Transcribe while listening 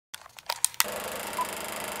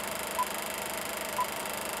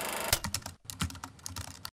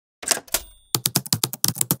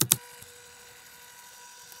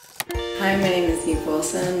Hi, my name is Niamh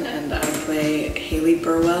Wilson and I play Haley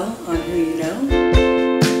Burwell on Who You Know.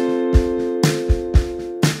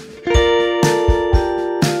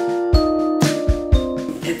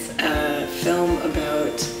 It's a film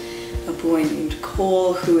about a boy named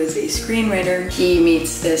Cole who is a screenwriter. He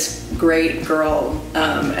meets this great girl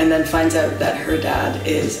and then finds out that her dad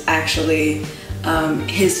is actually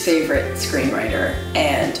his favorite screenwriter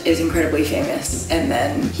and is incredibly famous, and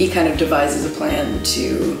then he kind of devises a plan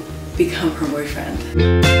to become her boyfriend.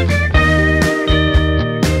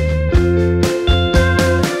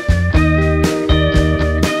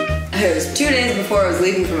 It was 2 days before I was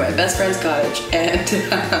leaving for my best friend's cottage, and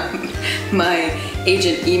my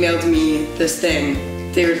agent emailed me this thing.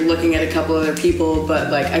 They were looking at a couple other people,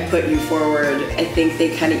 but like I put you forward. I think they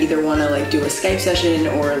kind of either want to like do a Skype session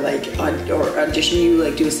or like or audition you,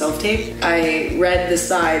 like do a self-tape. I read the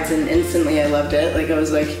sides and instantly I loved it. Like I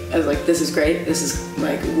was like this is great. This is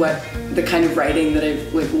like what the kind of writing that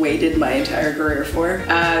I've like waited my entire career for.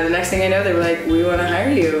 The next thing I know, they were like, we want to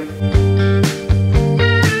hire you.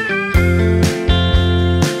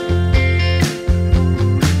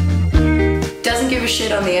 Give a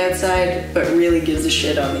shit on the outside, but really gives a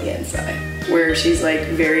shit on the inside. Where she's like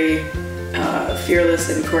very fearless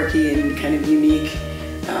and quirky and kind of unique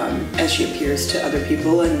as she appears to other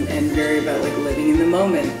people, and very about like living in the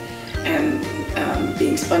moment and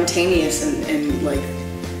being spontaneous and like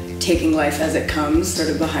taking life as it comes, sort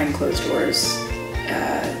of behind closed doors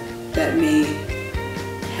that may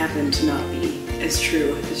happen to not be as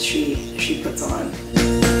true as she puts on.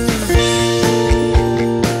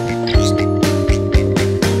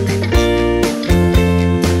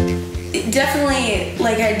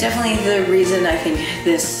 Definitely the reason I think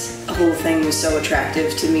this whole thing was so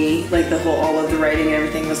attractive to me, like all of the writing and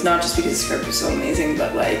everything, was not just because the script was so amazing,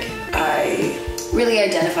 but like I really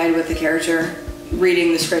identified with the character.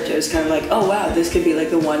 Reading the script, it was kind of like, oh wow, this could be like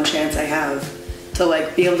the one chance I have to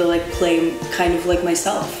like be able to like play kind of like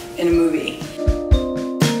myself in a movie.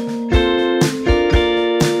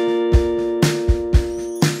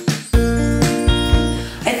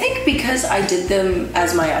 I think because I did them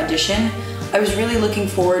as my audition, I was really looking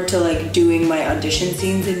forward to like doing my audition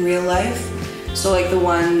scenes in real life. So like the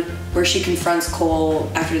one where she confronts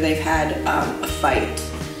Cole after they've had a fight.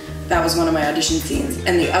 That was one of my audition scenes.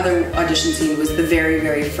 And the other audition scene was the very,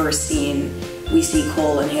 very first scene we see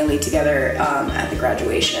Cole and Haley together at the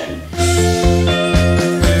graduation.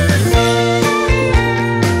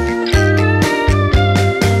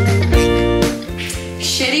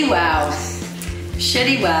 Shitty wow.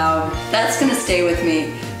 Shitty wow. That's gonna stay with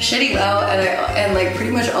me. Shitty wow, and like pretty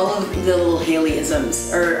much all of the little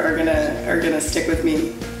Haley-isms are gonna stick with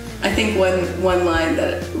me. I think one line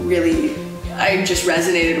that really I just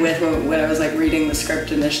resonated with when I was like reading the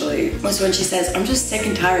script initially was when she says, "I'm just sick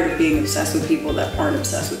and tired of being obsessed with people that aren't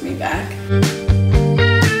obsessed with me back."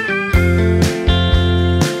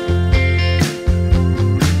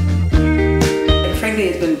 And frankly,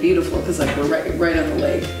 it's been beautiful because like we're right on the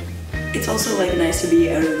lake. It's also like nice to be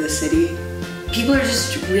out of the city. People are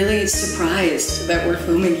just really surprised that we're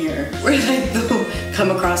filming here. We're like, they'll come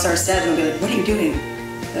across our set and they'll be like, what are you doing?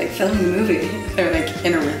 Like, filming the movie. They're like,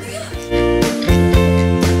 in a really.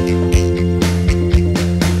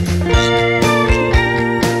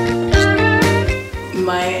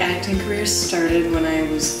 My acting career started when I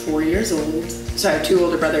was 4 years old. So I have 2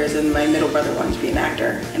 older brothers and my middle brother wanted to be an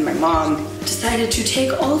actor. And my mom decided to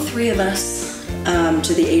take all 3 of us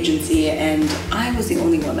to the agency, and I was the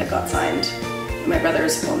only one that got signed. My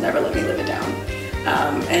brothers will never let me live it down.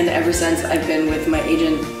 And ever since, I've been with my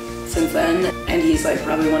agent since then, and he's like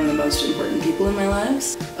probably one of the most important people in my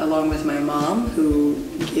lives, along with my mom, who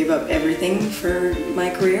gave up everything for my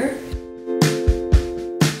career.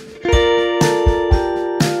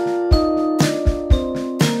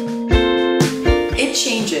 It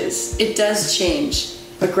changes. It does change.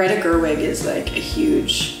 But Greta Gerwig is like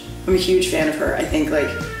I'm a huge fan of her. I think like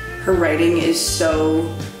her writing is so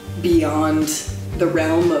beyond the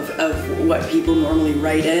realm of what people normally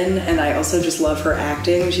write in, and I also just love her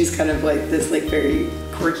acting. She's kind of like this like very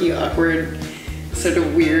quirky, awkward, sort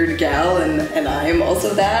of weird gal, and I am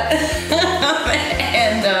also that.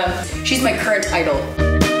 And she's my current idol.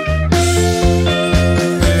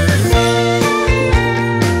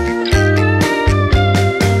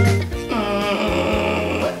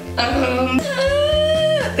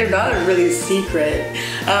 They're not a really secret.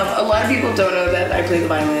 A lot of people don't know that I play the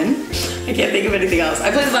violin. I can't think of anything else.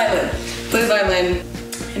 I play the violin.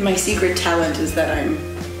 And my secret talent is that I'm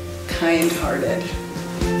kind-hearted.